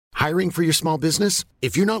Hiring for your small business?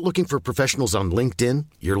 If you're not looking for professionals on LinkedIn,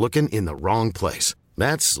 you're looking in the wrong place.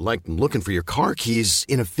 That's like looking for your car keys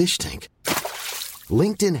in a fish tank.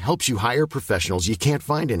 LinkedIn helps you hire professionals you can't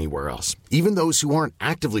find anywhere else, even those who aren't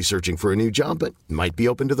actively searching for a new job but might be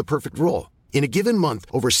open to the perfect role. In a given month,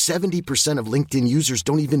 over 70% of LinkedIn users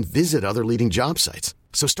don't even visit other leading job sites.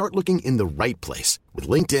 So start looking in the right place. With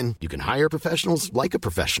LinkedIn, you can hire professionals like a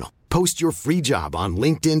professional. Post your free job on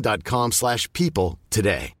linkedin.com/people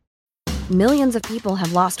today. Millions of people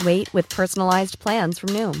have lost weight with personalized plans from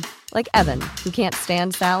Noom. Like Evan, who can't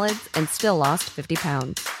stand salads and still lost 50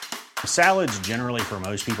 pounds. Salads generally for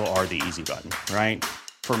most people are the easy button, right?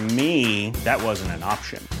 For me, that wasn't an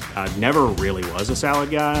option. I never really was a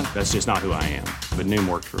salad guy. That's just not who I am. But Noom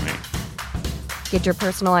worked for me. Get your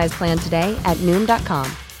personalized plan today at Noom.com.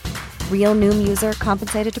 Real Noom user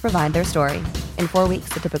compensated to provide their story. In 4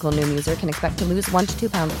 weeks, the typical Noom user can expect to lose 1 to 2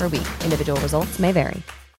 pounds per week. Individual results may vary.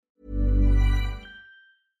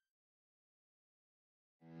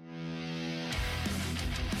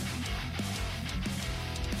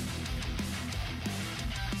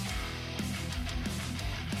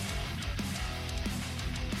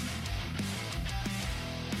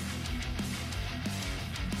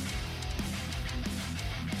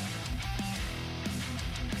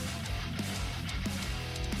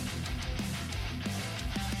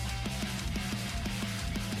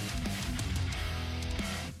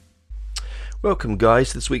 Welcome guys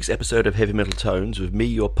to this week's episode of Heavy Metal Tones with me,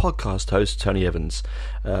 your podcast host, Tony Evans.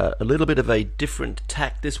 A little bit of a different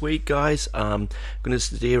tack this week, guys. I'm going to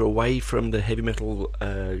steer away from the heavy metal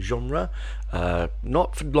genre.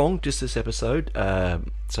 Not for long, just this episode, so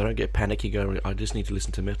I don't get panicky going, I just need to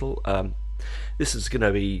listen to metal. This is going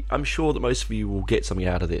to be, I'm sure that most of you will get something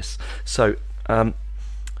out of this. So,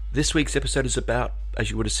 this week's episode is about,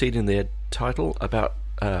 as you would have seen in the title, about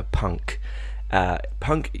punk.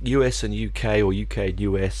 Punk US and UK, or UK and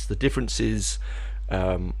US, the differences,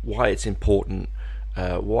 why it's important,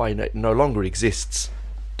 why it no longer exists,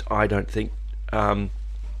 I don't think, and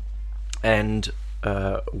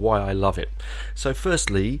why I love it. So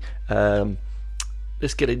firstly,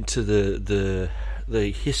 let's get into the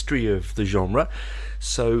history of the genre.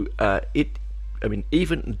 So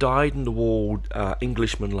even dyed-in-the-wool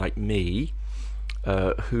Englishmen like me,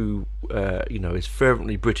 who is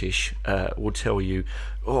fervently British, will tell you,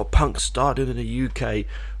 oh, punk started in the UK.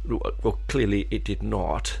 Well, clearly it did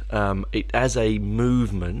not. It as a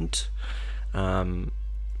movement,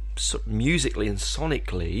 musically and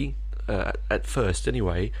sonically, at first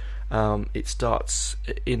anyway, it starts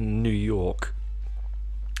in New York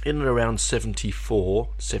in and around 74,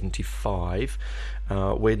 75,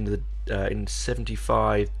 when in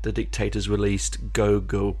 75 the Dictators released Go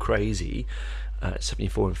Go Crazy.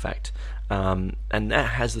 74 in fact, and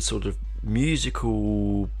that has the sort of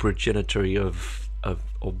musical progenitor of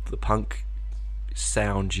the punk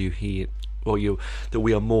sound you hear, or that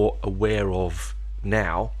we are more aware of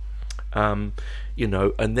now, and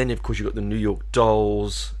then of course you've got the New York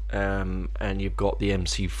Dolls, and you've got the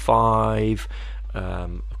MC5.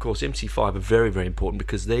 Of course, MC5 are very, very important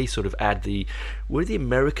because they sort of add where the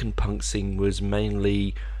American punk scene was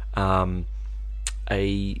mainly a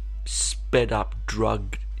sped up,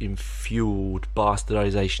 drug fueled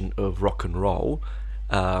bastardization of rock and roll,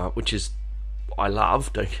 which is I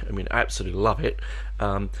love. I absolutely love it.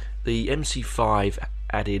 The MC5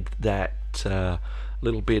 added that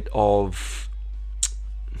little bit of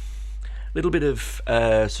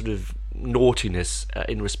sort of naughtiness,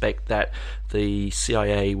 in respect that the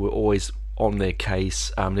CIA were always on their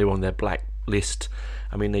case. They were on their blacklist.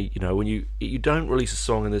 When you don't release a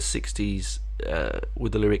song in the 60s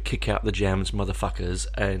with the lyric "kick out the jams, motherfuckers,"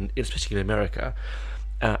 and especially in America,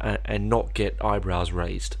 and not get eyebrows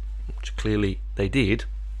raised, which clearly they did.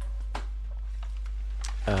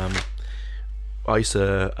 I used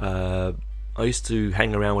to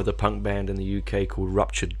hang around with a punk band in the UK called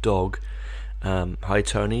Ruptured Dog. Hi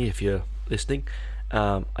Tony, if you're listening.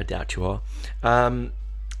 I doubt you are.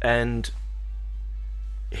 And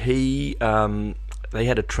they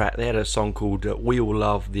had a song called "We All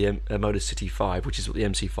Love the Motor City 5," which is what the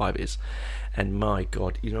MC5 is. And my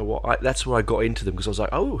God, you know what? That's where I got into them, because I was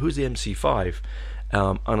like, oh, who's the MC5?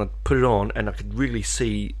 And I put it on, and I could really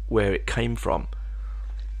see where it came from.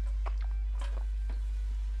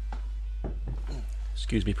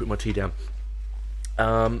 Excuse me, put my tea down.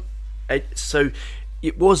 So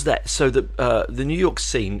it was that. So the New York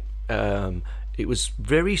scene, it was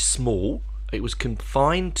very small. It was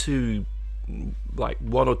confined to like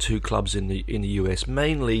one or two clubs in the US,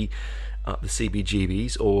 mainly the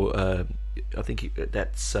CBGBs, or I think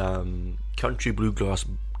that's Country Bluegrass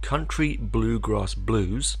country bluegrass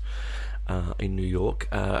blues in New York,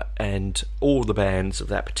 and all the bands of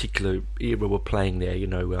that particular era were playing there.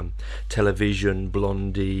 Television,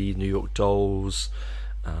 Blondie, New York Dolls,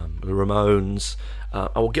 the Ramones.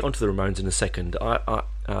 I will get onto the Ramones in a second.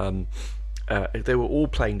 They were all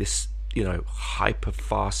playing this, hyper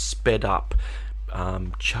fast, sped up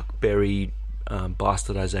Chuck Berry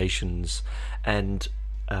bastardizations and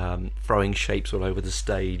throwing shapes all over the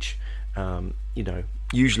stage.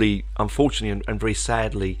 Usually, unfortunately, and very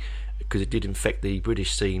sadly, because it did infect the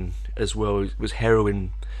British scene as well, it was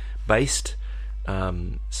heroin based.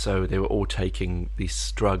 So they were all taking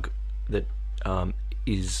this drug that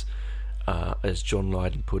is, as John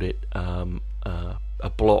Lydon put it, a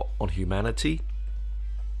blot on humanity.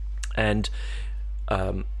 And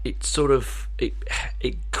it sort of it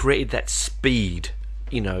created that speed,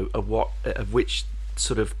 of which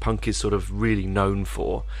sort of punk is sort of really known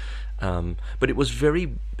for. But it was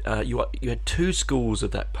very you had two schools of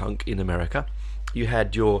that punk in America. You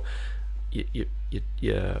had your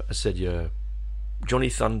Johnny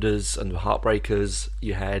Thunders and the Heartbreakers.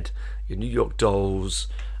 You had your New York Dolls,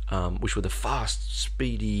 which were the fast,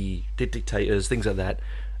 speedy dictators, things like that.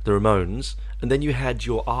 The Ramones, and then you had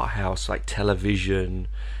your art house like Television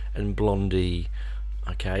and Blondie,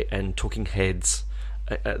 okay, and Talking Heads.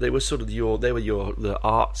 They were sort of the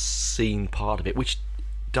art scene part of it, which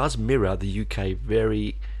does mirror the UK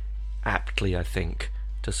very aptly, I think,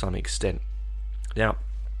 to some extent. Now,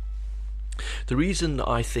 the reason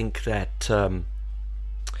I think that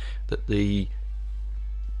they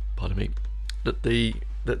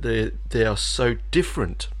are so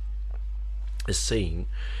different as scene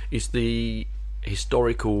is the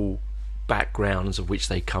historical backgrounds of which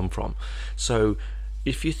they come from. So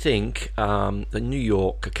if you think the New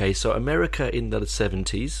York, okay, so America in the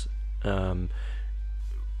 70s,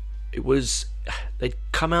 they'd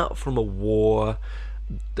come out from a war,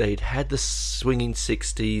 they'd had the swinging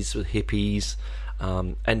 60s with hippies,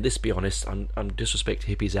 and let's be honest, I'm disrespect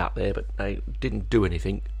hippies out there, but they didn't do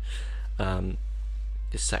anything.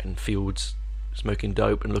 Just sat in fields smoking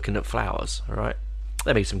dope and looking at flowers. All right,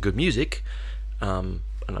 they made some good music, and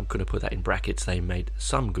I'm going to put that in brackets. They made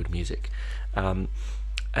some good music, and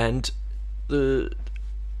the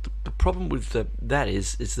problem with that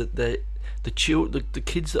is that the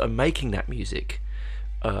kids that are making that music,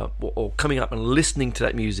 or coming up and listening to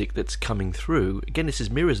that music that's coming through. Again, this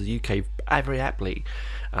mirrors the UK very aptly.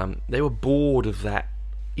 They were bored of that.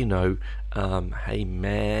 Hey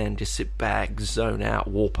man, just sit back, zone out,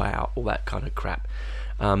 warp out, all that kind of crap.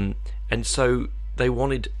 And so they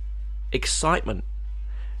wanted excitement.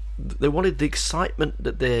 They wanted the excitement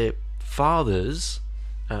that their fathers,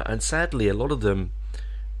 and sadly a lot of them,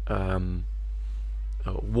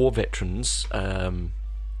 war veterans,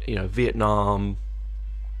 Vietnam,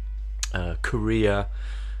 Korea,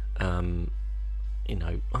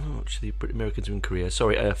 actually Americans were in Korea,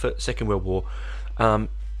 Second World War.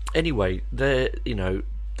 Anyway,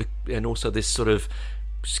 and also this sort of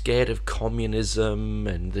scared of communism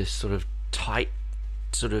and this sort of tight,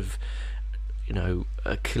 sort of, a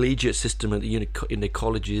collegiate system in the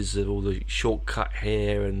colleges of all the shortcut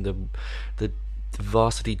hair and the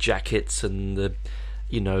varsity jackets and the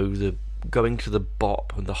going to the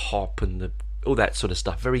bop and the hop and all that sort of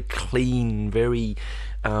stuff. Very clean, very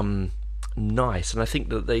nice. And I think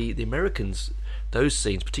that the Americans, those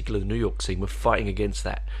scenes, particularly the New York scene, were fighting against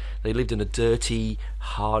that. They lived in a dirty,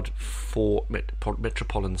 hard-fought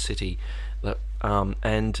metropolitan city,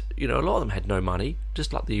 and a lot of them had no money,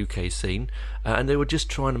 just like the UK scene, and they were just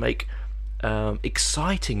trying to make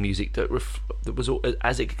exciting music that was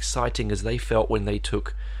as exciting as they felt when they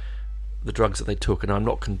took the drugs that they took. And I'm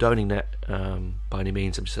not condoning that by any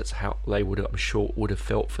means. That's how they I'm sure would have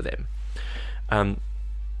felt for them. And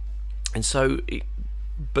so,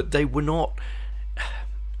 but they were not.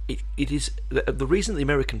 It is the reason the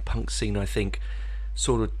American punk scene, I think,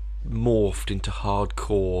 sort of morphed into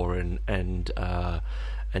hardcore and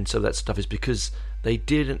so that stuff is because they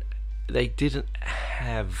didn't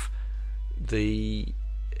have the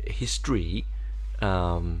history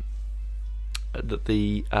that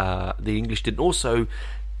the English didn't. Also,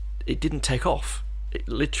 it didn't take off. It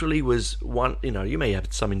literally was one. You may have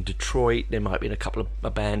some in Detroit. There might be a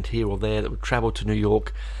band here or there that would travel to New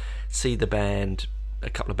York, see the band, a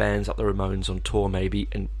couple of bands like the Ramones on tour maybe,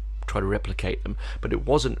 and try to replicate them. But it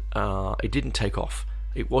wasn't. It didn't take off.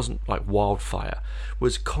 It wasn't like wildfire.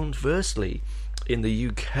 Was conversely in the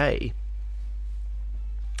UK,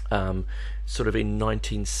 sort of in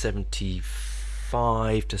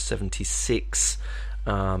 1975 to 76,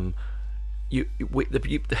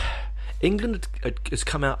 England has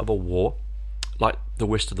come out of a war like the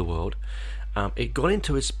rest of the world. It got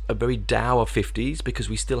into a very dour 50s because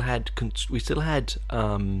we still had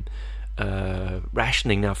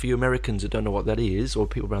rationing. Now, for you Americans that don't know what that is, or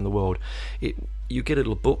people around the world, you get a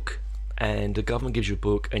little book, and the government gives you a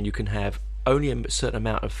book, and you can have only a certain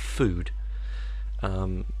amount of food.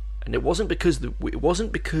 And it wasn't because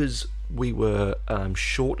we were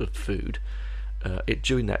short of food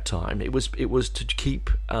during that time. It was to keep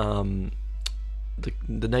the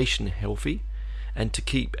nation healthy, and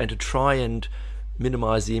to try and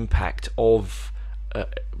minimise the impact of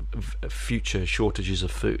future shortages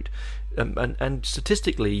of food. And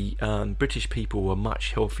statistically, British people were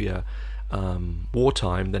much healthier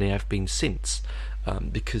wartime than they have been since,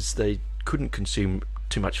 because they couldn't consume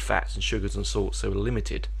too much fats and sugars and salts. They were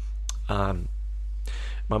limited.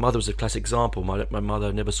 My mother was a classic example. My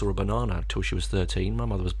mother never saw a banana until she was 13. My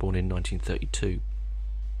mother was born in 1932.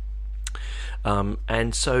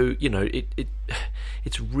 And so,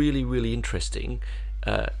 it's really, really interesting.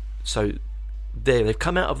 So they've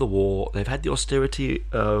come out of the war. They've had the austerity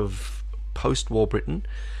of post-war Britain.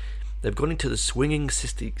 They've gone into the swinging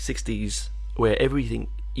 60s, where everything,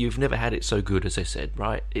 you've never had it so good, as I said,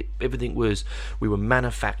 right? We were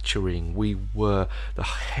manufacturing, we were the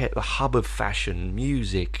hub of fashion,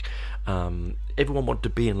 music. Everyone wanted to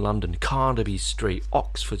be in London, Carnaby Street,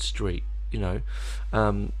 Oxford Street,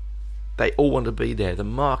 they all wanted to be there. The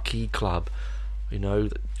Marquee Club,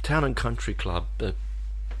 the Town and Country Club, the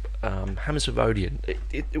Hammersmith Odeon.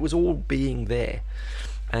 It was all being there.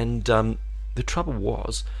 And the trouble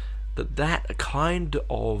was that kind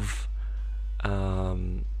of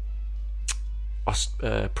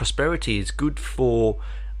prosperity is good for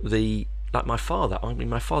like my father. I mean,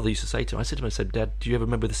 my father used to say to him, I said, Dad, do you ever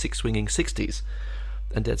remember the swinging 60s?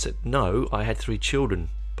 And Dad said, no, I had 3 children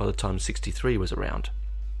by the time 63 was around.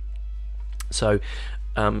 So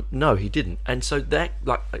no, he didn't. And so that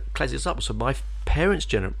classes up. So my parents'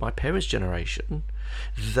 generation,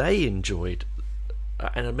 they enjoyed,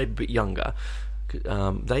 and maybe a bit younger,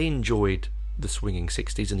 they enjoyed the swinging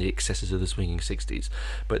 60s and the excesses of the swinging 60s.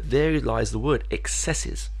 But there lies the word,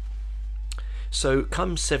 excesses. So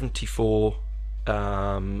come 74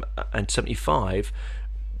 and 75,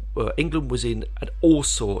 England was in all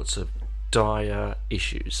sorts of dire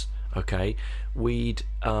issues. Okay, we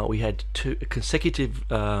had 2 consecutive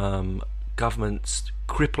governments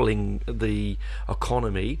crippling the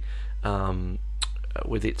economy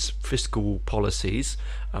with its fiscal policies.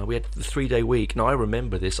 We had the 3-day week. Now I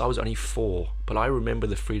remember this. I was only 4, but I remember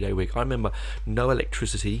the 3-day week. I remember no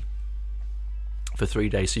electricity for 3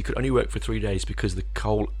 days, so you could only work for 3 days because the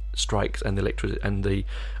coal strikes and the electricity and the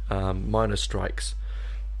miners' strikes.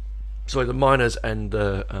 Sorry, the miners and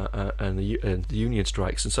the union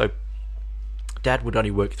strikes. And so Dad would only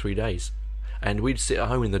work 3 days, and we'd sit at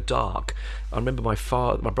home in the dark. I remember my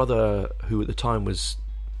brother, who at the time was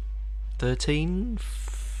 17,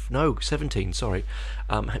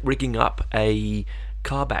 rigging up a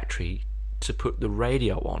car battery to put the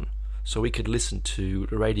radio on, so we could listen to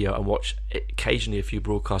the radio and watch occasionally a few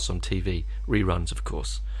broadcasts on TV, reruns, of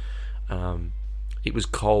course. It was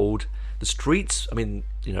cold. The streets, I mean,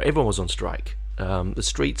 everyone was on strike. The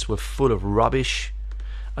streets were full of rubbish.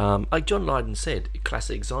 Like John Lydon said, a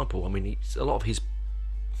classic example. I mean, a lot of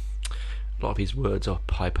his words are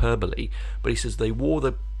hyperbole, but he says they wore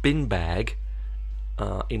the bin bag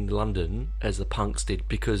in London as the punks did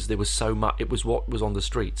because there was so much. It was what was on the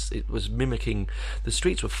streets. It was mimicking. The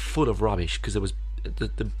streets were full of rubbish because there was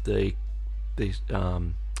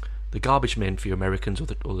the garbage men for you Americans, or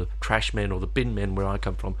the trash men, or the bin men where I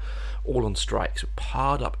come from, all on strikes,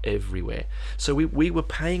 piled up everywhere. So we were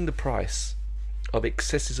paying the price of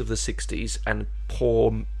excesses of the 60s and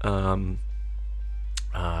poor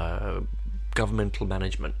governmental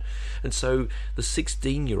management. And so the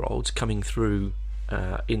 16-year-olds coming through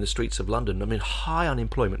in the streets of London, I mean, high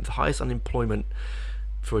unemployment, the highest unemployment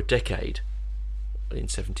for a decade in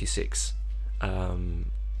 76. And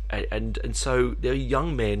so there are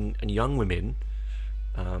young men and young women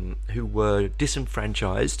who were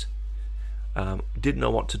disenfranchised, didn't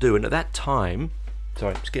know what to do. And at that time,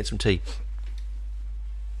 sorry, just getting some tea.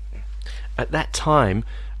 At that time,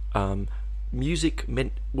 music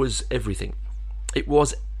was everything. It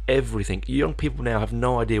was everything. Young people now have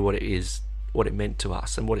no idea what it is, what it meant to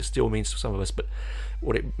us, and what it still means to some of us. But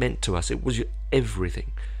what it meant to us, it was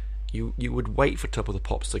everything. You would wait for Top of the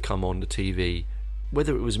Pops to come on the TV.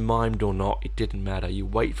 Whether it was mimed or not, it didn't matter. You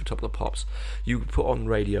wait for Top of the Pops. You would put on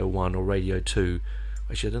Radio 1 or Radio 2.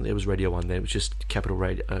 Actually, I don't think it was Radio 1 then. It was just Capital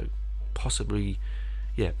Radio. Possibly,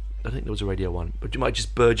 yeah, I think there was a Radio 1. But you might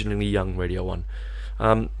just burgeoningly young Radio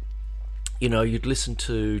 1. you know, you'd listen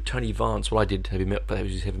to Tony Vance. Well, I did heavy metal, that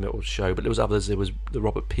was his heavy metal show, but there was others. There was the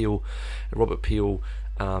Robert Peel. Robert Peel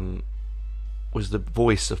was the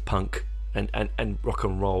voice of punk and rock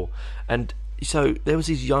and roll. And so there was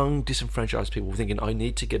these young, disenfranchised people thinking, I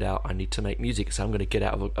need to get out, I need to make music, so I'm going to get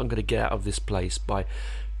out of this place by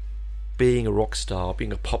being a rock star,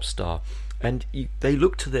 being a pop star. And they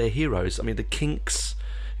look to their heroes. I mean, the Kinks.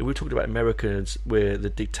 We're talking about Americans, where the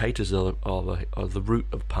Dictators are the root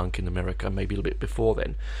of punk in America, maybe a little bit before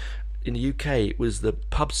then. In the UK, it was the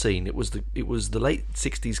pub scene. It was the late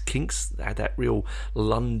 60s Kinks that had that real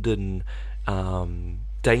London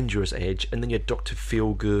dangerous edge, and then you had Dr.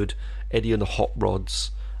 Feelgood, Eddie and the Hot Rods.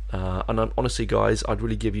 And honestly, guys, I'd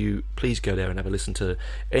really please go there and have a listen to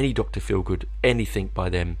any Dr. Feelgood, anything by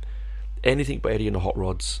them, anything by Eddie and the Hot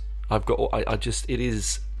Rods. It's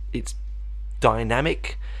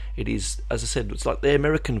dynamic. It is, as I said, it's like the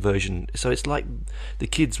American version. So it's like the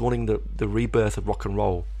kids wanting the rebirth of rock and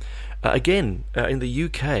roll. Again, in the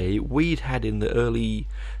UK, we'd had in the early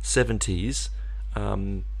 70s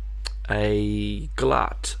a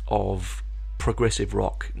glut of progressive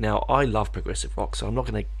rock. Now, I love progressive rock, so I'm not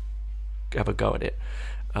going to have a go at it.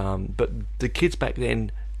 But the kids back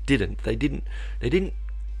then didn't. They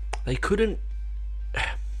couldn't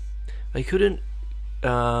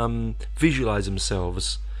visualize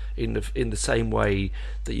themselves in the same way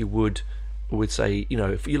that you would say, you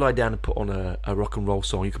know, if you lie down and put on a rock and roll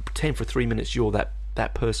song, you could pretend for 3 minutes you're that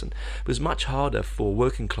person. It was much harder for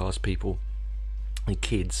working class people and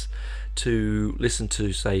kids to listen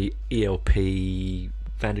to, say, ELP,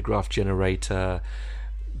 Van de Graaff Generator,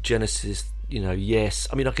 Genesis, you know, Yes.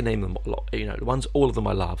 I mean, I can name them a lot, you know, all of them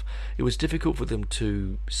I love. It was difficult for them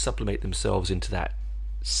to sublimate themselves into that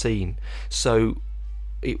scene. So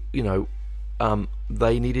they wanted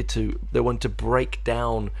to break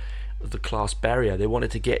down the class barrier. They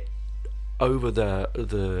wanted to get over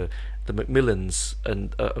the Macmillans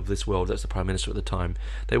and of this world. That's the Prime Minister at the time.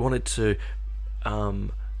 They wanted to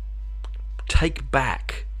take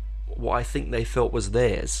back what I think they felt was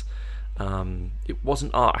theirs. It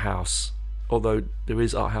wasn't art house, although there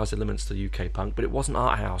is art house elements to UK punk, but it wasn't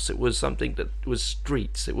art house. It was something that was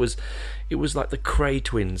streets. It was like the Cray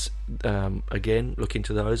Twins. Again, look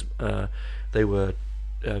into those. They were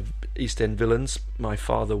East End villains. My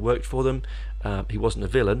father worked for them. He wasn't a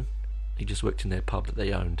villain. He just worked in their pub that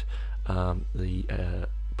they owned, the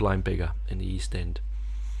Blind Beggar in the East End.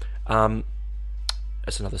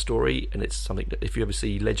 That's another story, and it's something that if you ever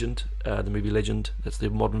see Legend, the movie Legend, that's the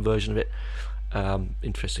modern version of it.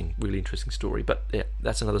 Interesting, really interesting story, but yeah,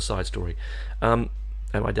 that's another side story. And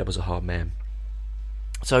my dad was a hard man,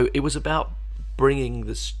 so it was about bringing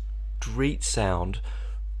the street sound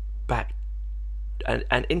back,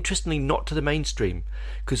 and interestingly, not to the mainstream,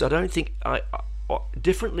 because I don't think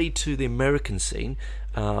differently to the American scene,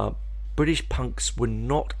 British punks were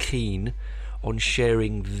not keen on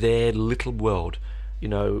sharing their little world. You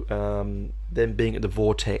know, them being at the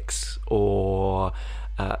Vortex or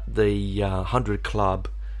the 100 Club,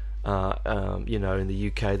 you know, in the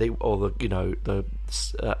UK,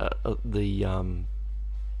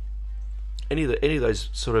 any of those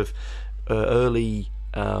sort of early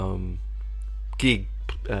gig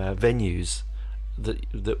venues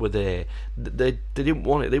that were there. They didn't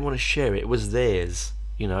want it. They want to share it. It was theirs.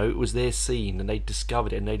 You know, it was their scene, and they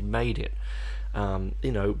discovered it and they'd made it.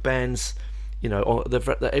 You know, bands. You know,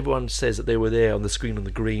 everyone says that they were there on the Screen on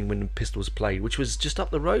the Green when Pistols played, which was just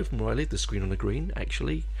up the road from where I live, the Screen on the Green,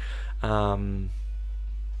 actually. I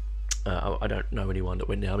don't know anyone that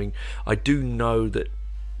went there. I mean, I do know that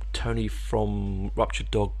Tony from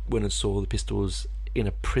Ruptured Dog went and saw the Pistols in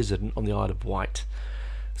a prison on the Isle of Wight.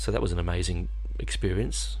 So that was an amazing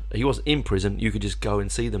experience. He wasn't in prison, you could just go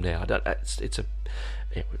and see them there. It's a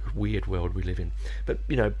weird world we live in. But,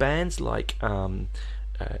 you know, bands like...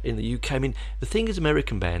 in the UK, I mean, the thing is,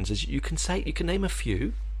 American bands is you can name a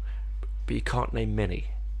few, but you can't name many,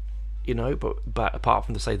 you know. But apart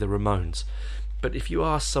from say the Ramones, but if you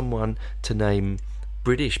ask someone to name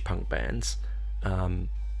British punk bands,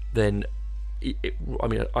 then I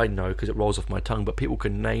mean, I know because it rolls off my tongue, but people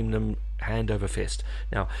can name them hand over fist.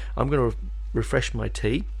 Now, I'm going to refresh my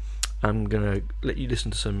tea. I'm going to let you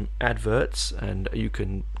listen to some adverts, and you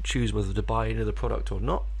can choose whether to buy any of the product or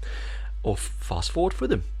not, or fast forward for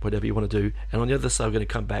them, whatever you want to do. And on the other side, we're going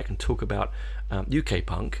to come back and talk about UK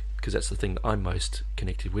punk, because that's the thing that I'm most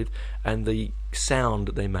connected with, and the sound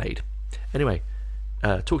that they made. Anyway,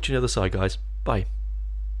 talk to you on the other side, guys. Bye.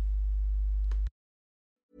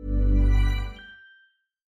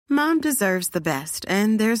 Mom deserves the best,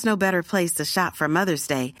 and there's no better place to shop for Mother's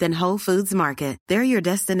Day than Whole Foods Market. They're your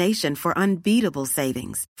destination for unbeatable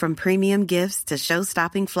savings, from premium gifts to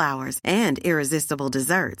show-stopping flowers and irresistible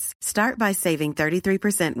desserts. Start by saving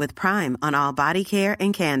 33% with Prime on all body care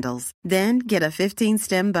and candles. Then get a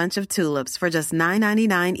 15-stem bunch of tulips for just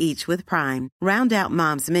 $9.99 each with Prime. Round out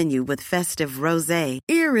Mom's menu with festive rosé,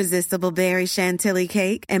 irresistible berry chantilly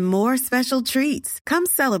cake, and more special treats. Come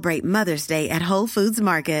celebrate Mother's Day at Whole Foods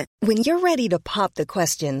Market. When you're ready to pop the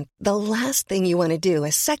question, the last thing you want to do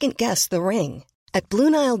is second-guess the ring. At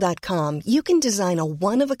BlueNile.com, you can design a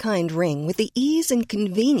one-of-a-kind ring with the ease and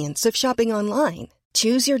convenience of shopping online.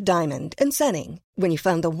 Choose your diamond and setting. When you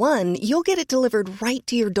find the one, you'll get it delivered right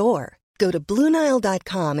to your door. Go to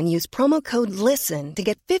BlueNile.com and use promo code LISTEN to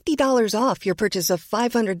get $50 off your purchase of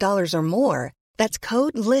 $500 or more. That's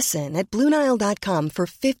code LISTEN at BlueNile.com for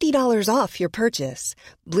 $50 off your purchase.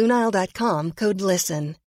 BlueNile.com, code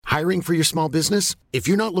LISTEN. Hiring for your small business? If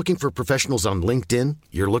you're not looking for professionals on LinkedIn,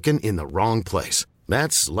 you're looking in the wrong place.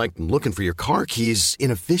 That's like looking for your car keys in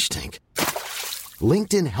a fish tank.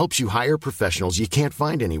 LinkedIn helps you hire professionals you can't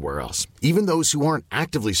find anywhere else, even those who aren't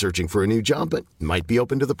actively searching for a new job but might be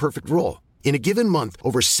open to the perfect role. In a given month,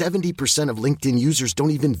 over 70% of LinkedIn users don't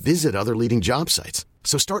even visit other leading job sites.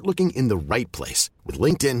 So start looking in the right place. With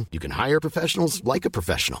LinkedIn, you can hire professionals like a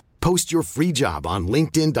professional. Post your free job on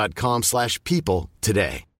linkedin.com/people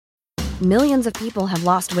today. Millions of people have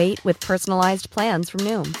lost weight with personalized plans from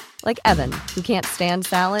Noom. Like Evan, who can't stand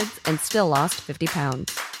salads and still lost 50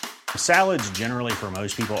 pounds. Salads generally for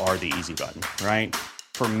most people are the easy button, right?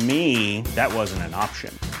 For me, that wasn't an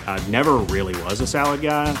option. I never really was a salad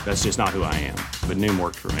guy. That's just not who I am. But Noom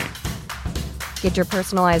worked for me. Get your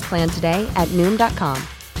personalized plan today at Noom.com.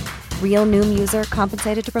 Real Noom user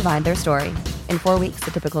compensated to provide their story. In 4 weeks,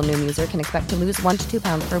 the typical Noom user can expect to lose 1 to 2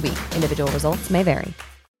 pounds per week. Individual results may vary.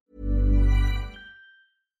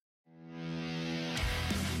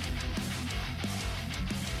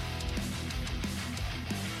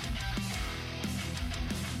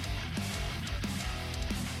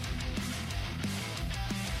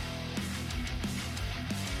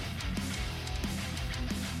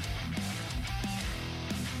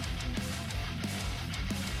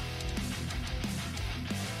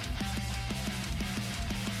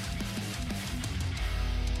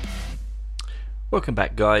 Welcome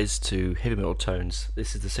back, guys, to Heavy Metal Tones.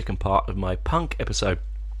 This is the second part of my punk episode.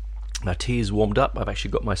 My tea is warmed up. I've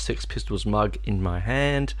actually got my Sex Pistols mug in my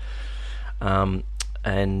hand. And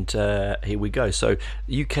here we go. So,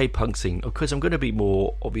 UK punk scene. Of course, I'm going to be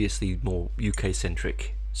more UK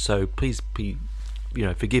centric. So please be,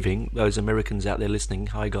 forgiving those Americans out there listening.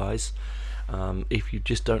 Hi, guys. If you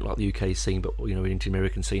just don't like the UK scene, but into the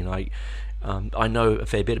American scene, I know a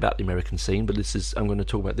fair bit about the American scene, but I'm going to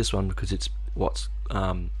talk about this one because it's what's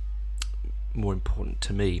more important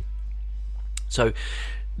to me. So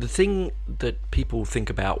the thing that people think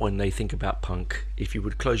about when they think about punk, if you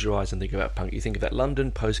would close your eyes and think about punk, you think of that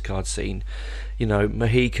London postcard scene,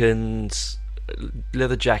 Mohicans,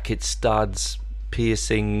 leather jackets, studs,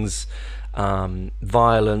 piercings,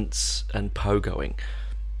 violence, and pogoing.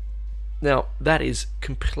 Now, that is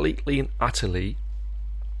completely and utterly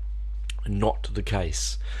not the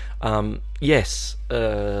case. Yes,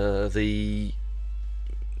 the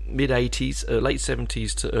mid-80s, late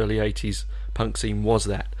 70s to early 80s punk scene was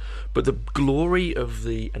that. But the glory of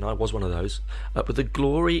and I was one of those, but the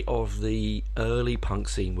glory of the early punk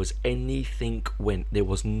scene was anything went. There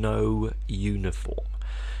was no uniform.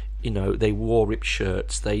 They wore ripped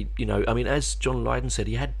shirts. They, as John Lydon said,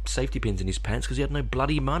 he had safety pins in his pants because he had no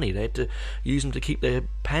bloody money. They had to use them to keep their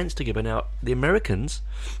pants together. Now, the Americans,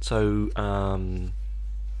 so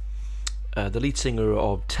the lead singer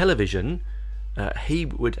of Television, he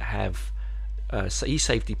would have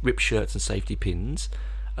safety ripped shirts and safety pins.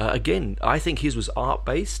 Again, I think his was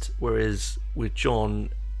art-based, whereas with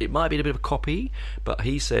John, it might be a bit of a copy, but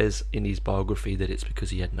he says in his biography that it's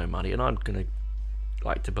because he had no money, and I'm going to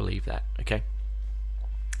like to believe that, okay?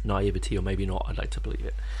 Naivety, or maybe not, I'd like to believe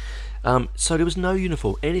it. So there was no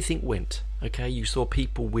uniform, anything went, okay? You saw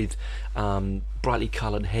people with brightly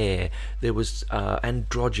coloured hair. There was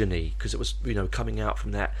androgyny, because it was, coming out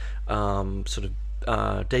from that sort of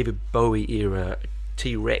David Bowie era.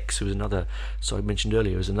 T-Rex, who was another, so I mentioned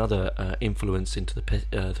earlier, was another influence into the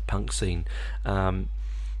punk scene.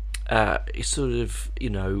 It's sort of,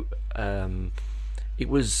 it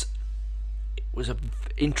was an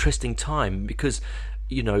interesting time because,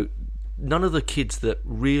 none of the kids that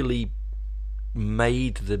really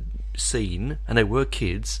made the scene, and they were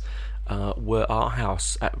kids, were Art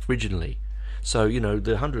House originally. So,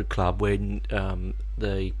 the 100 Club, when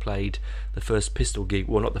they played the first Pistol gig,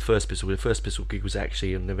 well, not the first Pistol gig was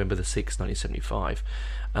actually on November the 6th, 1975.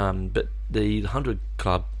 But the 100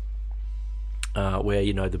 Club, where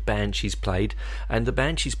the Banshees played, and the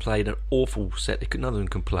Banshees played an awful set. None of them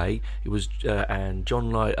can play. It was and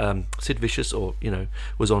Sid Vicious,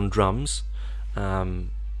 was on drums.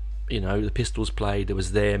 The Pistols played. There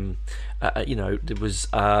was them. There was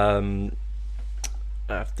I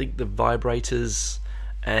think the Vibrators,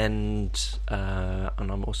 and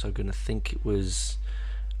I'm also going to think it was.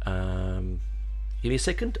 Give me a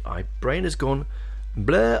second. My brain has gone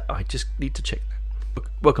blur. I just need to check that.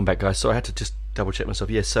 Welcome back, guys. So I had to just double check myself.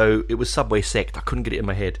 Yeah, so it was Subway Sect. I couldn't get it in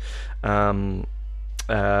my head. The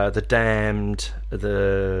Damned,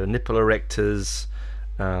 the Nipple Erectors,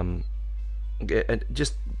 and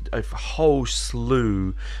just a whole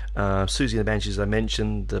slew. Susie and the Banshees, I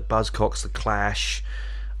mentioned, the Buzzcocks, the Clash.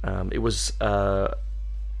 It was a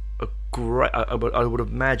great, I would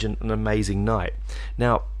imagine, an amazing night.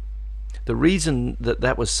 Now, the reason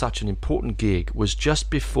that was such an important gig was just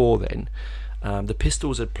before then. The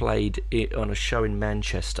Pistols had played it on a show in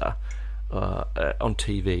Manchester on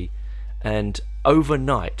TV, and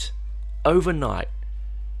overnight,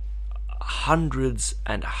 hundreds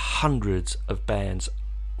and hundreds of bands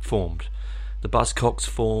formed. The Buzzcocks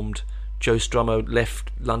formed. Joe Strummer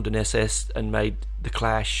left London SS and made the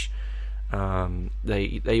Clash.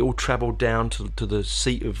 They all travelled down to the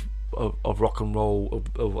seat of rock and roll,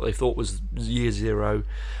 of what they thought was year zero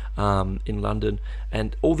in London,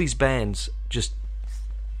 and all these bands just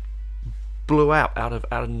blew out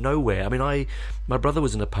of nowhere. I mean, my brother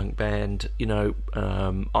was in a punk band.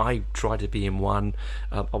 I tried to be in one.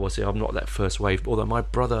 Obviously, I'm not that first wave, although my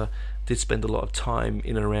brother did spend a lot of time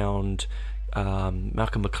in and around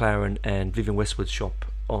Malcolm McLaren and Vivian Westwood's shop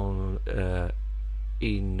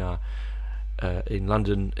in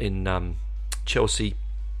London, in Chelsea,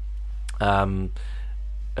 called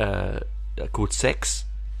Sex.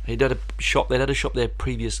 They'd had a shop there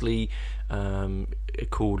previously,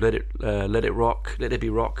 called Let It Rock, Let It Be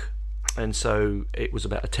Rock, and so it was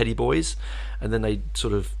about the Teddy Boys, and then they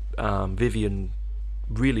sort of Vivian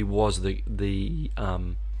really was the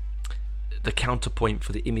counterpoint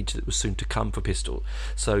for the image that was soon to come for Pistol.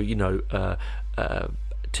 So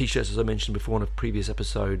T-shirts, as I mentioned before in a previous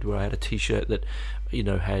episode, where I had a T-shirt that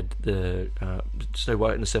had the Snow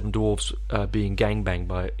White and the Seven Dwarfs being gangbanged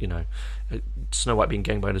by Snow White being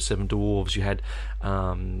gangbanged by the Seven Dwarfs. You had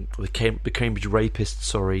the Cambridge Rapist.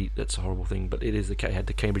 Sorry, that's a horrible thing, but it is. They had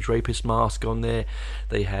the Cambridge Rapist mask on there.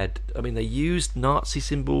 They used Nazi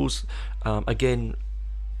symbols. Again,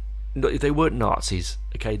 they weren't Nazis.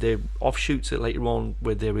 Okay, they're offshoots that later on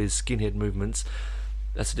where there is skinhead movements.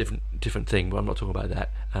 That's a different thing, but I'm not talking about that.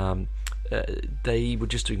 They were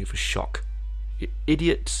just doing it for shock.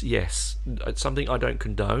 Idiots, yes. It's something I don't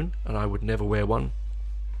condone, and I would never wear one,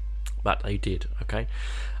 but they did. Okay.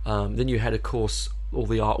 Then you had, of course, all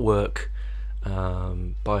the artwork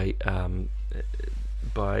by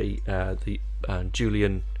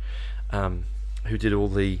Julian, who did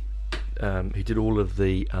all of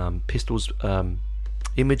the Pistols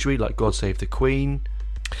imagery, like God Save the Queen.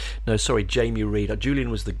 No, sorry, Jamie Reed. Julian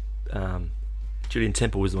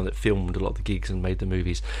Temple was the one that filmed a lot of the gigs and made the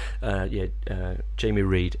movies. Jamie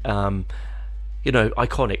Reed. Iconic.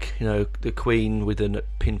 The Queen with a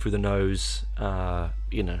pin through the nose. The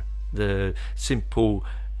simple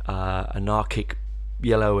anarchic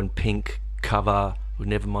yellow and pink cover.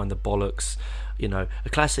 Never mind the bollocks. A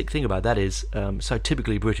classic thing about that is so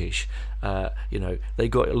typically British. They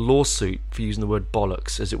got a lawsuit for using the word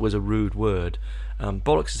bollocks, as it was a rude word.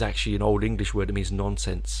 Bollocks is actually an old English word that means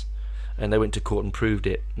nonsense, and they went to court and proved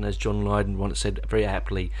it. And as John Lydon once said very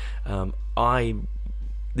aptly, the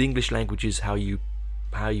English language is how you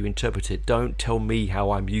interpret it. Don't tell me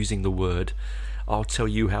how I'm using the word. I'll tell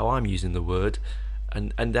you how I'm using the word,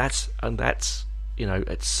 and that's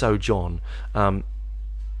it's so John. One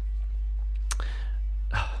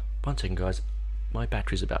second, guys. My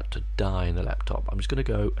battery's about to die in the laptop. I'm just going to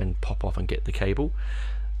go and pop off and get the cable.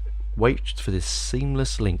 Wait for this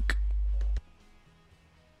seamless link.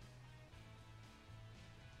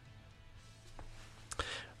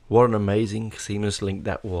 What an amazing seamless link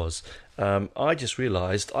that was. I just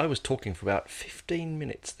realised I was talking for about 15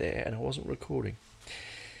 minutes there and I wasn't recording.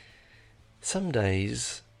 Some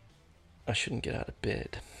days I shouldn't get out of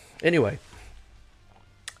bed. Anyway,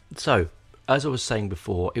 so as I was saying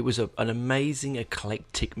before, it was an amazing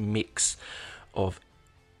eclectic mix of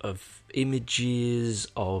images,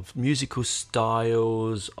 of musical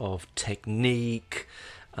styles, of technique.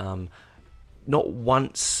 Not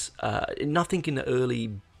once, nothing in the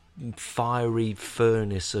early fiery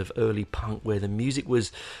furnace of early punk where the music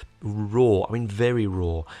was raw. I mean, very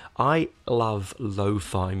raw. I love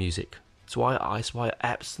lo-fi music. That's why I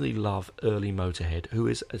absolutely love early Motorhead, who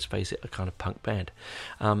is, let's face it, a kind of punk band.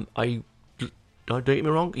 Don't get me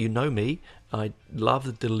wrong, you know me. I love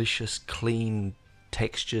the delicious, clean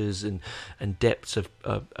textures and depths of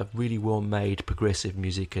really well-made progressive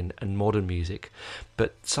music and modern music.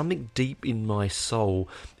 But something deep in my soul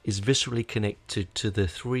is viscerally connected to the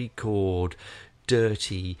 3-chord,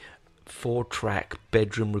 dirty, 4-track,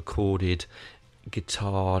 bedroom-recorded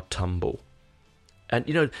guitar tumble. And,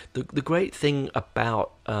 you know, the great thing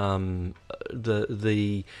about the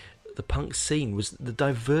punk scene was the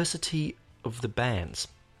diversity of the bands.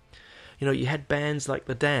 You know, you had bands like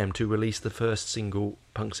The Damned who released the first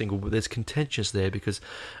punk single, but there's contentious there because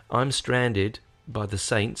I'm Stranded by The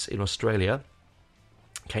Saints in Australia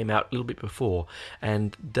came out a little bit before,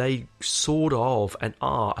 and they sort of and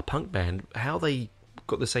are a punk band. How they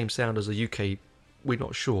got the same sound as the UK, we're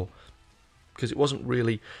not sure, because it wasn't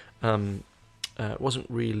really but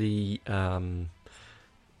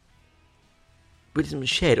it wasn't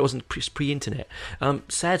shared. It wasn't pre-internet.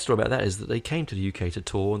 Sad story about that is that they came to the UK to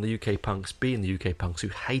tour, and the UK punks, being the UK punks who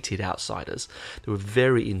hated outsiders, they were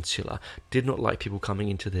very insular, did not like people coming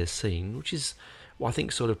into their scene, which is, well, I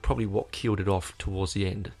think, sort of probably what killed it off towards the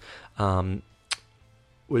end.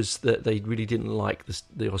 Was that they really didn't like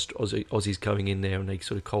the Aussies going in there, and they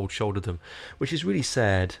sort of cold-shouldered them, which is really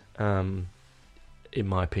sad, in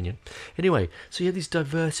my opinion. Anyway, so you have this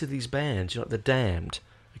diversity of these bands, you know, like The Damned,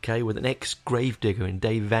 okay, with an ex-Gravedigger and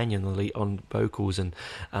Dave Vanian on vocals, and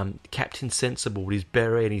Captain Sensible with his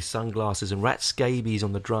beret and his sunglasses, and Rat Scabies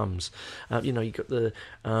on the drums. You know, you got the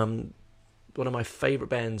one of my favourite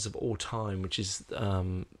bands of all time, which is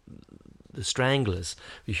the Stranglers,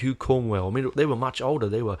 with Hugh Cornwell. I mean, they were much older.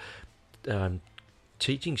 They were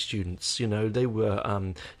teaching students. You know, they were.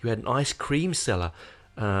 You had an ice cream seller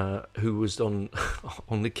who was on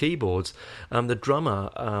the keyboards. The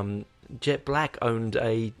drummer. Jet Black owned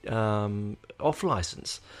a off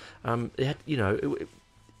license. They had, you know,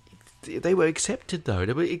 they were accepted though.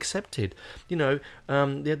 They were accepted. You know,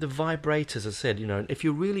 they had the Vibrators. As I said, you know, if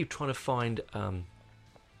you're really trying to find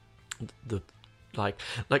the like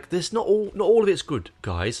there's not all of it's good,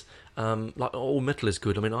 guys. Like all metal is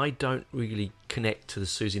good. I mean, I don't really connect to the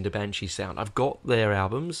Susie and the Banshee sound. I've got their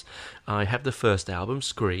albums. I have the first album,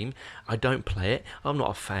 Scream. I don't play it. I'm not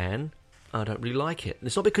a fan. I don't really like it. And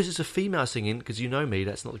it's not because it's a female singing, because you know me,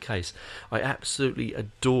 that's not the case. I absolutely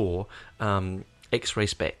adore X-Ray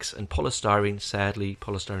Specs and Polystyrene. Sadly,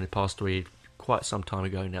 Polystyrene passed away quite some time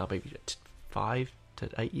ago now, maybe 5 to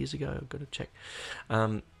 8 years ago. I've got to check.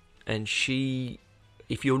 And she,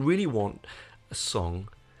 if you really want a song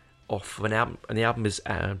off of an album, and the album is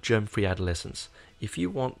Germ-Free Adolescence, if you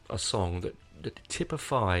want a song that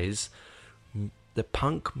typifies the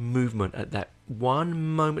punk movement at that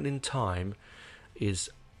one moment in time, is,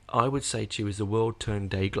 I would say to you, is The World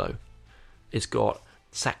Turned Dayglow. It's got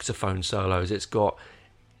saxophone solos. It's got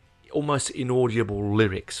almost inaudible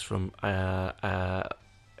lyrics from a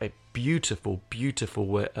beautiful,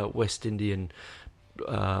 beautiful West Indian,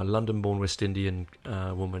 London-born West Indian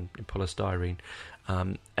woman in Polystyrene,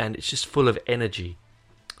 and it's just full of energy.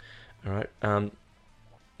 All right,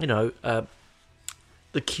 you know.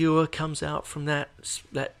 The Cure comes out from that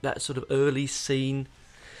sort of early scene.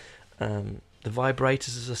 The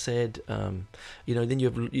Vibrators, as I said, you know. Then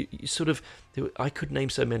you sort of, I could name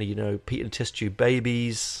so many. You know, Pete and Test Tube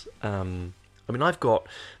Babies. I mean, I've got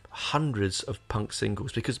hundreds of punk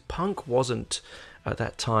singles, because punk wasn't at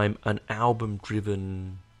that time an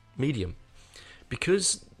album-driven medium.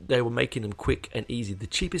 Because they were making them quick and easy. The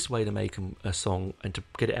cheapest way to make a song and to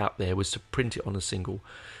get it out there was to print it on a single.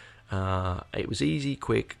 It was easy,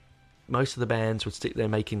 quick. Most of the bands would stick there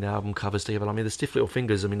making the album covers together. I mean, the Stiff Little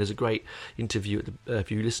Fingers. I mean, there's a great interview if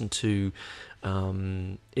you listen to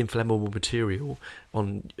Inflammable Material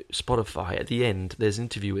on Spotify. At the end, there's an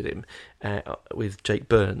interview with him, with Jake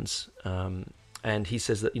Burns, and he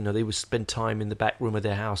says that, you know, they would spend time in the back room of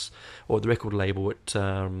their house or the record label at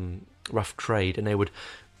Rough Trade, and they would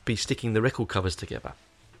be sticking the record covers together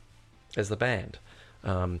as the band.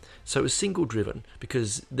 So it was single driven,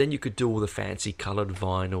 because then you could do all the fancy coloured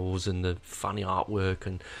vinyls and the funny artwork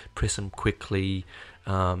and press them quickly.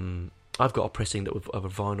 I've got a pressing of a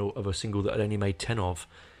vinyl of a single that I'd only made 10 of,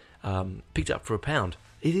 picked up for £1.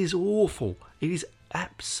 It is awful. It is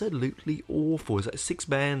absolutely awful. It's like 6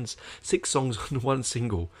 songs on one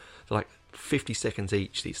single. They're like 50 seconds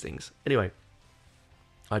each, these things. Anyway,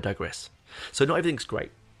 I digress. So not everything's great.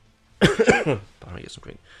 Pardon me, get some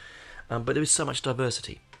drink. But there is so much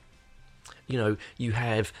diversity. You know, you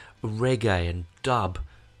have reggae and dub.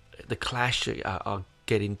 The Clash are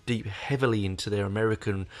getting heavily into their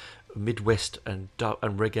American Midwest and dub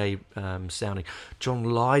and reggae sounding. John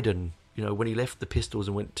Lydon, you know, when he left the Pistols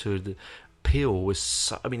and went to the Peel,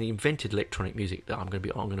 he invented electronic music. I'm going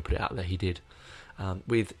to put it out there. He did.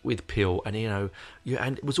 With Peel, and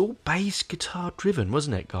and it was all bass guitar driven,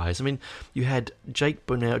 wasn't it, guys? I mean, you had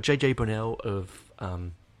JJ Burnell of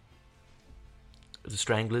the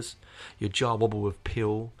Stranglers, you had Jar Wobble of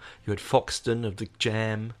Peel, you had Foxton of the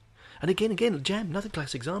Jam, and again, Jam, another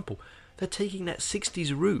classic example. They're taking that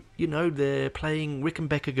 60s route, you know, they're playing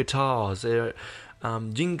Rickenbacker guitars, they're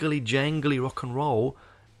jingly jangly rock and roll,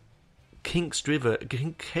 Kinks driven,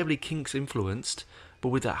 heavily Kinks influenced, but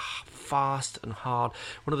with that fast and hard.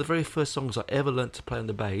 One of the very first songs I ever learnt to play on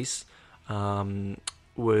the bass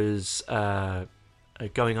was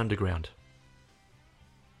Going Underground.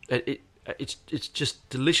 It's just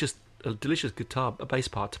a delicious guitar, a bass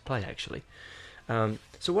part to play, actually.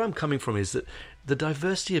 So where I'm coming from is that the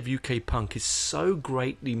diversity of UK punk is so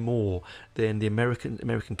greatly more than the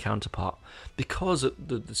American counterpart, because of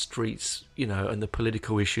the streets, you know, and the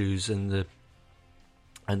political issues and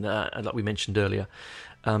like we mentioned earlier,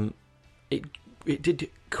 it did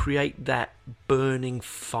create that burning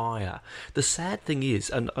fire. The sad thing is,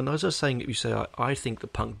 and as I was saying, you say I think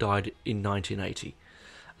that punk died in 1980.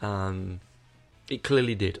 It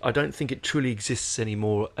clearly did. I don't think it truly exists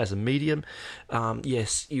anymore as a medium.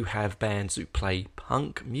 Yes, you have bands who play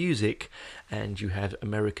punk music, and you have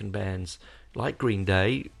American bands like Green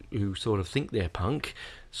Day who sort of think they're punk.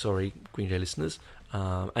 Sorry, Green Day listeners.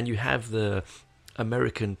 And you have the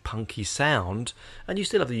American punky sound, and you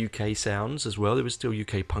still have the UK sounds as well. There were still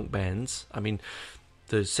UK punk bands. I mean,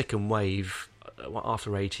 the second wave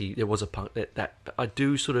after 80, there was a punk that I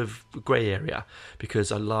do sort of grey area,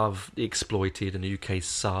 because I love the Exploited and the UK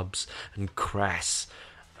Subs and Crass,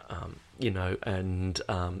 you know, and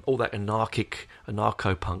all that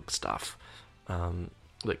anarcho-punk stuff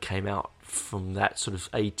that came out from that sort of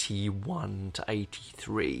 81 to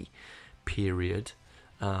 83 period.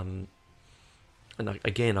 And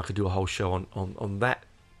again, I could do a whole show on that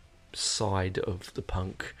side of the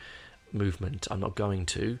punk movement. I'm not going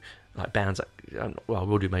to. Like bands like, well, I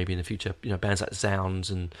will do maybe in the future, you know, bands like Zounds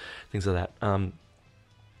and things like that.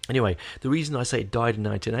 Anyway, the reason I say it died in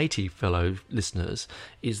 1980, fellow listeners,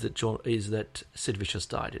 is that Sid Vicious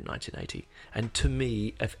died in 1980. And to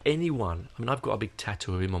me, if anyone, I mean, I've got a big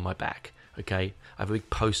tattoo of him on my back, okay? I have a big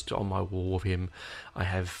poster on my wall of him. I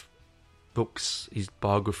have books, his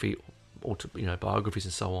biography, biographies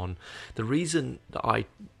and so on. The reason that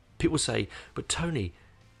people say, but Tony,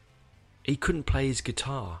 he couldn't play his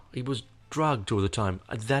guitar. He was drugged all the time.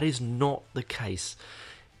 That is not the case.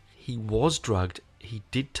 He was drugged. He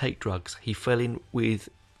did take drugs. He fell in with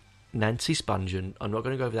Nancy Spungen. I'm not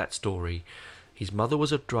going to go over that story. His mother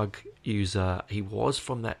was a drug user. He was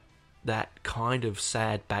from that kind of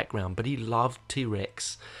sad background, but he loved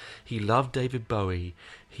T-Rex. He loved David Bowie.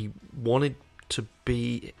 He wanted to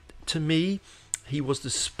be, to me, he was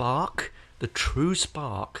the spark, the true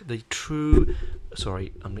spark,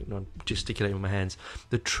 sorry, I'm gesticulating with my hands.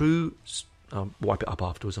 The true, wipe it up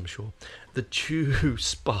afterwards, I'm sure. The true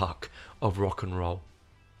spark of rock and roll.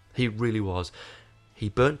 He really was. He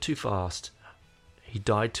burnt too fast. He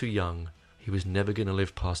died too young. He was never going to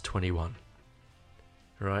live past 21.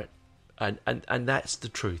 Right? And that's the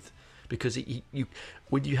truth. Because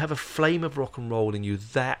when you have a flame of rock and roll in you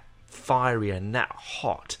that fiery and that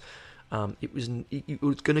hot, it was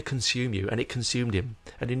going to consume you, and it consumed him.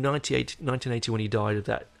 And in 1980, when he died of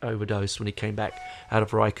that overdose, when he came back out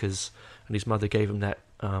of Rikers, and his mother gave him that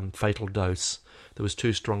fatal dose that was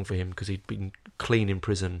too strong for him because he'd been clean in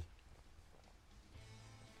prison,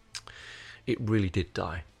 it really did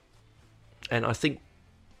die. And I think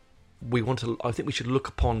we should look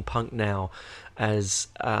upon punk now as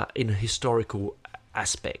in a historical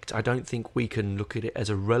aspect. I don't think we can look at it as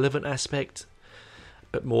a relevant aspect,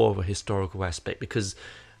 but more of a historical aspect, because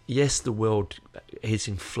yes, the world is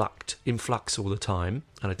in flux all the time,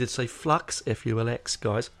 and I did say flux, F-U-L-X,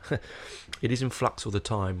 guys. It is in flux all the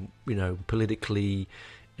time, you know, politically,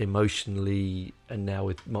 emotionally, and now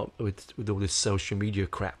with all this social media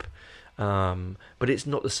crap. But it's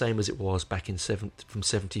not the same as it was back in from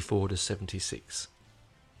 74 to 76,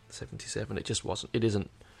 77. It just wasn't. It isn't.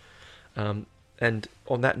 And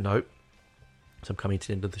on that note, so I'm coming to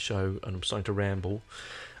the end of the show and I'm starting to ramble.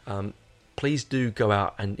 Please do go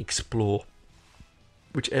out and explore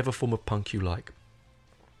whichever form of punk you like,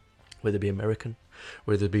 whether it be American,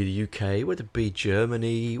 whether it be the UK, whether it be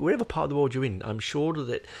Germany, wherever part of the world you're in. I'm sure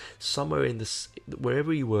that somewhere in this,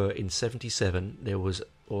 wherever you were in 77, there was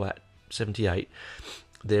all that 78,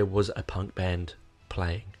 there was a punk band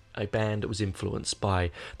playing. A band that was influenced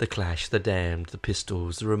by The Clash, The Damned, The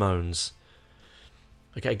Pistols, The Ramones.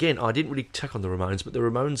 Okay, again, I didn't really check on the Ramones, but the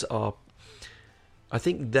Ramones are... I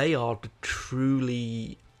think they are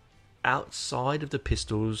truly, outside of the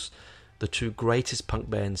Pistols, the two greatest punk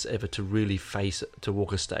bands ever to really to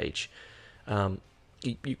walk a stage.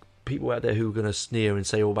 People out there who are going to sneer and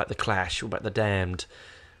say all about The Clash, all about The Damned.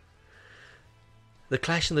 The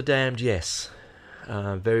Clash and The Damned, yes,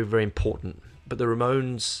 very, very important. But the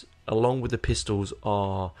Ramones, along with the Pistols,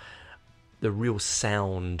 are the real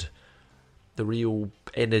sound, the real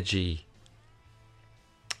energy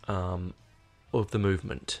of the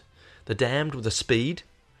movement. The Damned were the speed.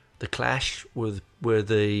 The Clash were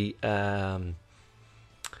the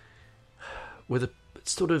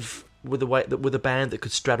band that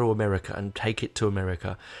could straddle America and take it to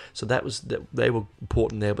America. So they were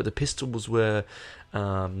important there. But the Pistols were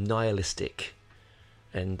nihilistic.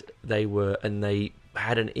 And they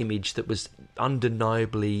had an image that was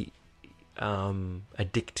undeniably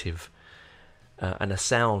addictive, and a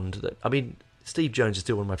sound that, I mean, Steve Jones is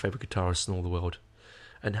still one of my favourite guitarists in all the world,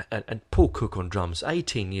 and Paul Cook on drums,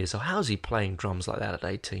 18 years old. How's he playing drums like that at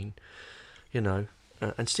 18? You know,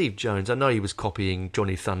 and Steve Jones, I know he was copying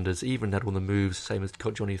Johnny Thunders. He even had all the moves, same as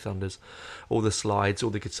Johnny Thunders, all the slides, all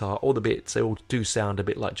the guitar, all the bits. They all do sound a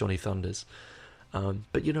bit like Johnny Thunders.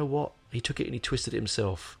 But you know what? He took it and he twisted it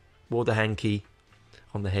himself. Wore the hanky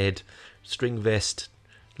on the head, string vest,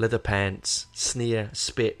 leather pants, sneer,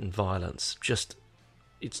 spit, and violence. Just,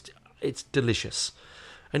 it's delicious.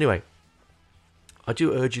 Anyway, I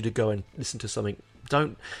do urge you to go and listen to something.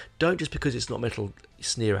 Don't just because it's not metal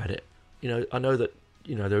sneer at it. You know, I know that,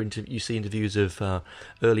 you know, you see interviews of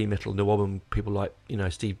early metal New Album people like, you know,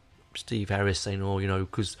 Steve Harris saying, oh, you know,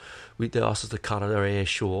 because they asked us to cut our hair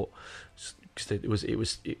short. It was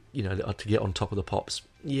you know, to get on top of the pops.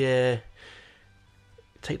 Yeah,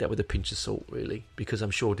 take that with a pinch of salt, really, because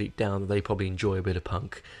I'm sure deep down they probably enjoy a bit of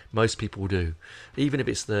punk. Most people do, even if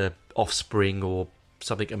it's the Offspring or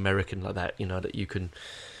something American like that, you know, that you can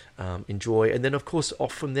enjoy. And then, of course,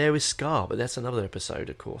 off from there is ska, but that's another episode,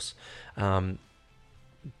 of course.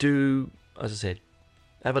 Do, as I said,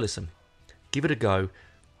 have a listen, give it a go.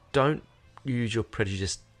 Don't use your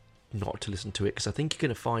prejudice not to listen to it, because I think you're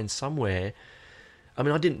going to find somewhere. I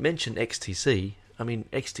mean, I didn't mention XTC. I mean,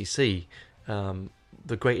 XTC,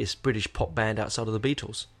 the greatest British pop band outside of the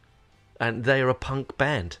Beatles, and they are a punk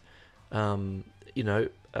band. You know,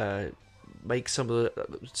 make some of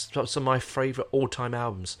my favourite all-time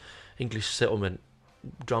albums: English Settlement,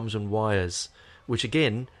 Drums and Wires, which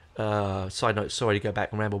again, side note, sorry to go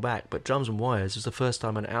back and ramble back, but Drums and Wires was the first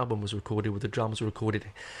time an album was recorded with the drums recorded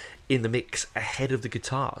in the mix ahead of the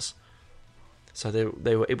guitars. So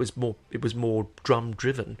they were. It was more drum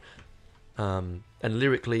driven, and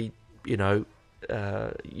lyrically, you know,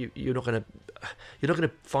 you're not gonna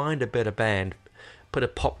find a better band, put a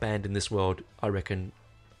pop band in this world, I reckon,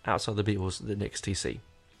 outside the Beatles than XTC.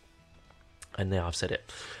 And now I've said it.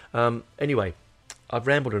 Anyway, I've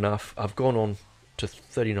rambled enough. I've gone on to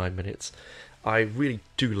 39 minutes. I really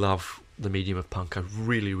do love the medium of punk. I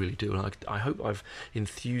really, really do. And I hope I've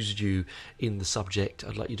enthused you in the subject.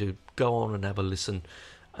 I'd like you to go on and have a listen.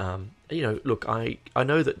 You know, look, I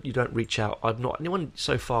know that you don't reach out. Anyone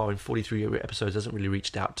so far in 43 episodes hasn't really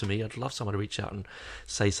reached out to me. I'd love someone to reach out and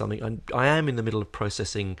say something. I am in the middle of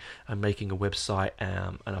processing and making a website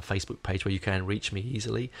and a Facebook page where you can reach me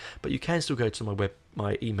easily. But you can still go to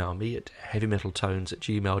my email me at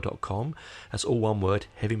heavymetaltones@gmail.com. That's all one word,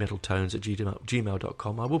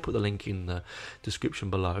 heavymetaltones@gmail.com. I will put the link in the description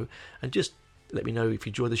below. And just let me know if you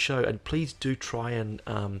enjoy the show. And please do try and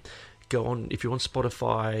go on, if you're on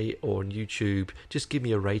Spotify or on YouTube, just give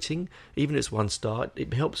me a rating, even if it's 1 star.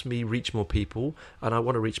 It helps me reach more people, and I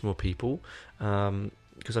want to reach more people,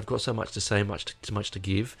 because I've got so much to say, too much to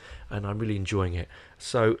give, and I'm really enjoying it.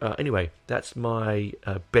 So anyway, that's my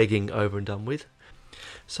begging over and done with.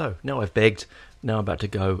 So now I've begged, now I'm about to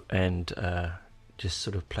go and just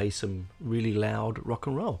sort of play some really loud rock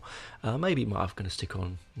and roll. Maybe I'm going to stick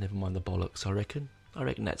on Never Mind the Bollocks, I reckon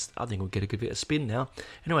I think we'll get a good bit of spin now.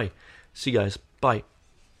 Anyway, see you guys. Bye.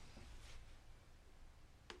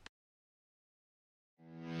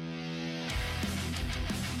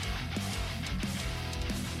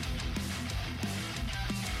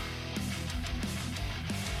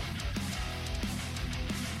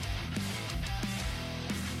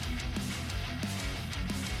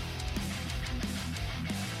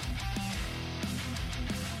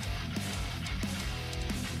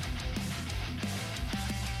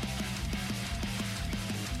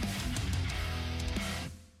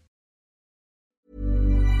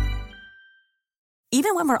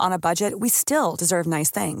 Even when we're on a budget, we still deserve nice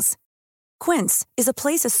things. Quince is a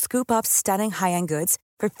place to scoop up stunning high-end goods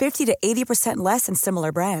for 50 to 80% less than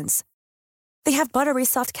similar brands. They have buttery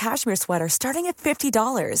soft cashmere sweaters starting at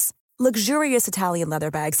 $50, luxurious Italian leather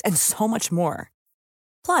bags, and so much more.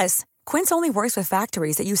 Plus, Quince only works with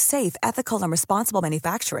factories that use safe, ethical, and responsible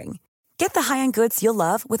manufacturing. Get the high-end goods you'll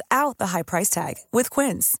love without the high price tag with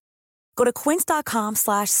Quince. Go to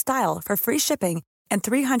quince.com/style for free shipping and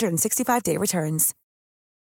 365-day returns.